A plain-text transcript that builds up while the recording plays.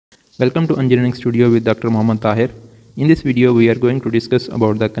Welcome to Engineering Studio with Dr. Mohammad Tahir. In this video, we are going to discuss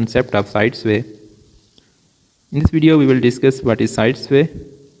about the concept of side sway. In this video, we will discuss what is side sway,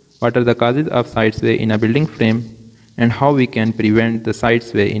 what are the causes of side sway in a building frame, and how we can prevent the side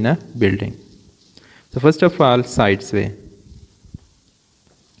sway in a building. So first of all, side sway.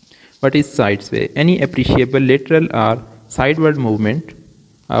 What is side sway? Any appreciable lateral or sideward movement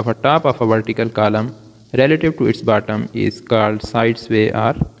of a top of a vertical column relative to its bottom is called side sway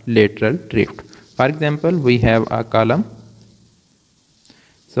or lateral drift. For example, we have a column.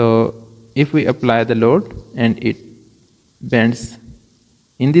 So if we apply the load and it bends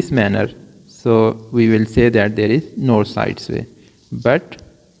in this manner, so we will say that there is no side sway. But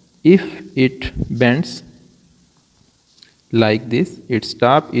if it bends like this, its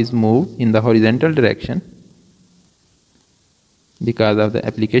top is moved in the horizontal direction because of the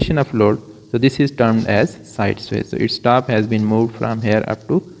application of load. So this is termed as side sway. So its top has been moved from here up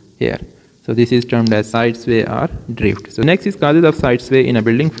to here. So this is termed as side sway or drift. So next is causes of side sway in a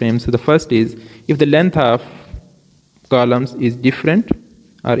building frame. So the first is if the length of columns is different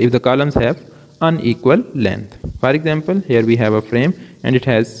or if the columns have unequal length. For example, here we have a frame and it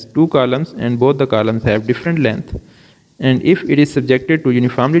has two columns and both the columns have different length. And if it is subjected to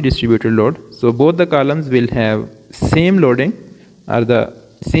uniformly distributed load, so both the columns will have same loading or the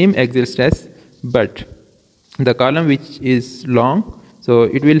same axial stress, but the column which is long, so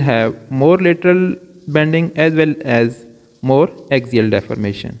it will have more lateral bending as well as more axial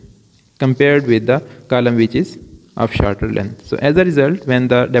deformation compared with the column which is of shorter length. So as a result, when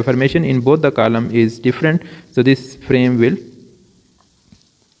the deformation in both the column is different, so this frame will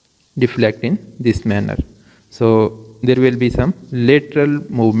deflect in this manner. So there will be some lateral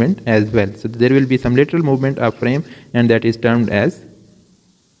movement as well. So there will be some lateral movement of frame, and that is termed as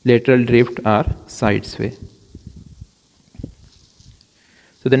lateral drift or side sway.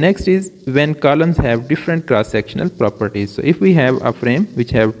 So the next is when columns have different cross-sectional properties. So if we have a frame which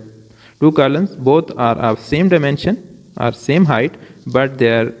have two columns, both are of same dimension or same height, but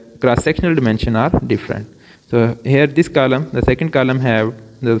their cross-sectional dimension are different. So here this column, the second column have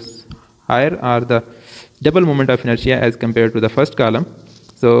the higher or the double moment of inertia as compared to the first column.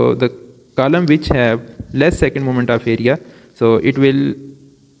 So the column which have less second moment of area, so it will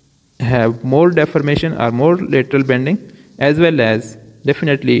have more deformation or more lateral bending, as well as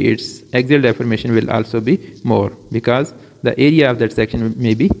definitely its axial deformation will also be more because the area of that section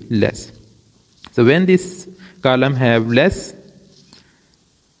may be less. So when this column have less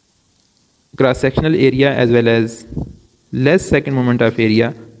cross-sectional area as well as less second moment of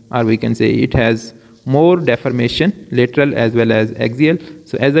area, or we can say it has more deformation, lateral as well as axial,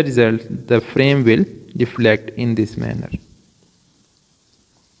 so as a result the frame will deflect in this manner.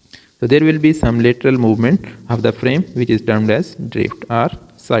 So there will be some lateral movement of the frame which is termed as drift or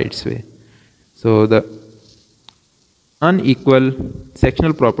side sway. So the unequal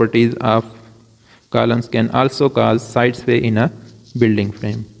sectional properties of columns can also cause side sway in a building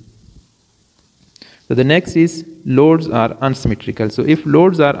frame. So the next is loads are unsymmetrical. So if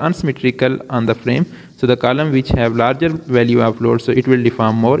loads are unsymmetrical on the frame, so the column which have larger value of load, so it will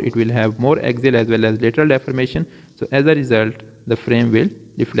deform more, it will have more axial as well as lateral deformation. So as a result, the frame will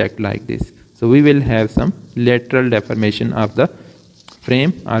deflect like this. So we will have some lateral deformation of the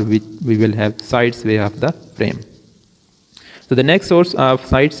frame, or we will have side sway of the frame. So the next source of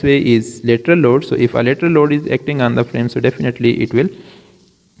side sway is lateral load. So if a lateral load is acting on the frame, so definitely it will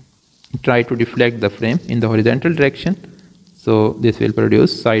try to deflect the frame in the horizontal direction. So this will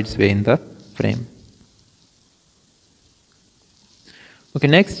produce side sway in the frame. Okay,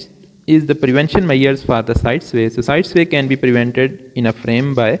 next is the prevention measures for the side sway. So side sway can be prevented in a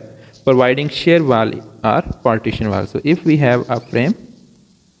frame by providing shear wall or partition wall. So if we have a frame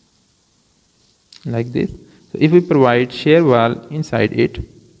like this, so if we provide shear wall inside it,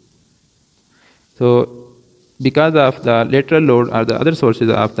 so because of the lateral load or the other sources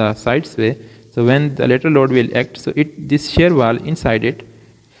of the side sway, so when the lateral load will act, so this shear wall inside it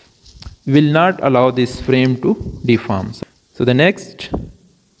will not allow this frame to deform. So the next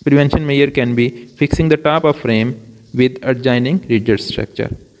prevention measure can be fixing the top of frame with adjoining rigid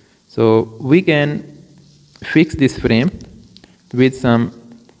structure. So we can fix this frame with some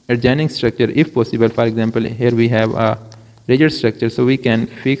adjoining structure if possible. For example, here we have a rigid structure, so we can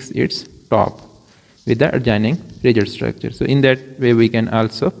fix its top with the adjoining rigid structure. So in that way we can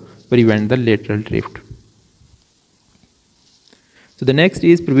also prevent the lateral drift. So the next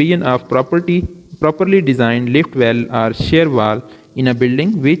is provision of properly designed lift well or shear wall in a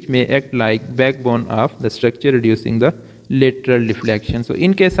building which may act like backbone of the structure, reducing the lateral deflection. So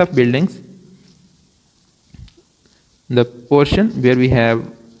in case of buildings, the portion where we have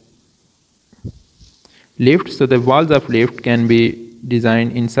lift. So the walls of lift can be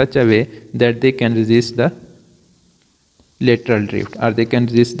designed in such a way that they can resist the lateral drift, or they can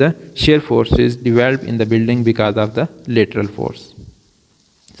resist the shear forces developed in the building because of the lateral force.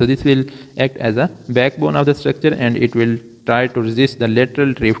 So this will act as a backbone of the structure, and it will try to resist the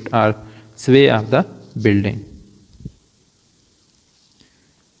lateral drift or sway of the building.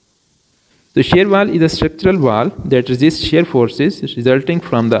 The shear wall is a structural wall that resists shear forces resulting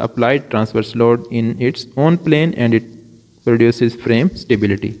from the applied transverse load in its own plane, and it produces frame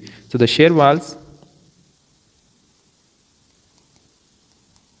stability. So the shear walls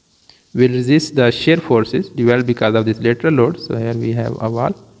will resist the shear forces developed because of this lateral load. So here we have a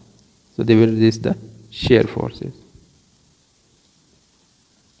wall, so they will resist the shear forces.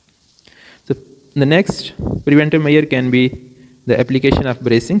 So the next preventive measure can be the application of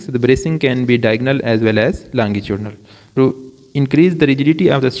bracing. So the bracing can be diagonal as well as longitudinal. To increase the rigidity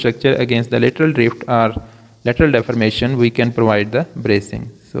of the structure against the lateral drift or lateral deformation, we can provide the bracing.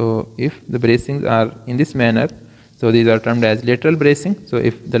 So if the bracings are in this manner, so these are termed as lateral bracing. So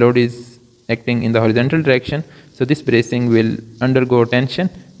if the load is acting in the horizontal direction, so this bracing will undergo tension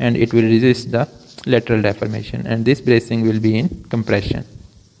and it will resist the lateral deformation, and this bracing will be in compression.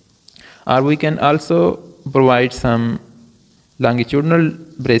 Or we can also provide some longitudinal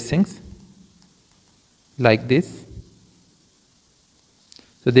bracings like this.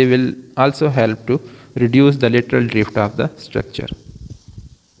 So they will also help to reduce the lateral drift of the structure.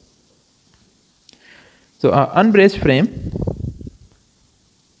 So an unbraced frame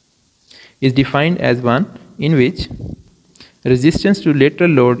is defined as one in which resistance to lateral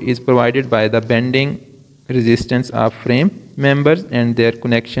load is provided by the bending resistance of frame members and their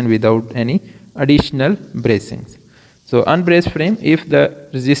connection without any additional bracings. So unbraced frame, if the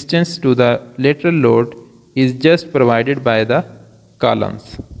resistance to the lateral load is just provided by the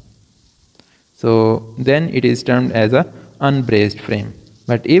columns, so then it is termed as a unbraced frame.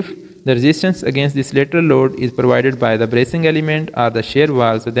 But if the resistance against this lateral load is provided by the bracing element or the shear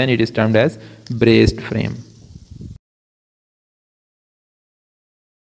wall, so then it is termed as braced frame.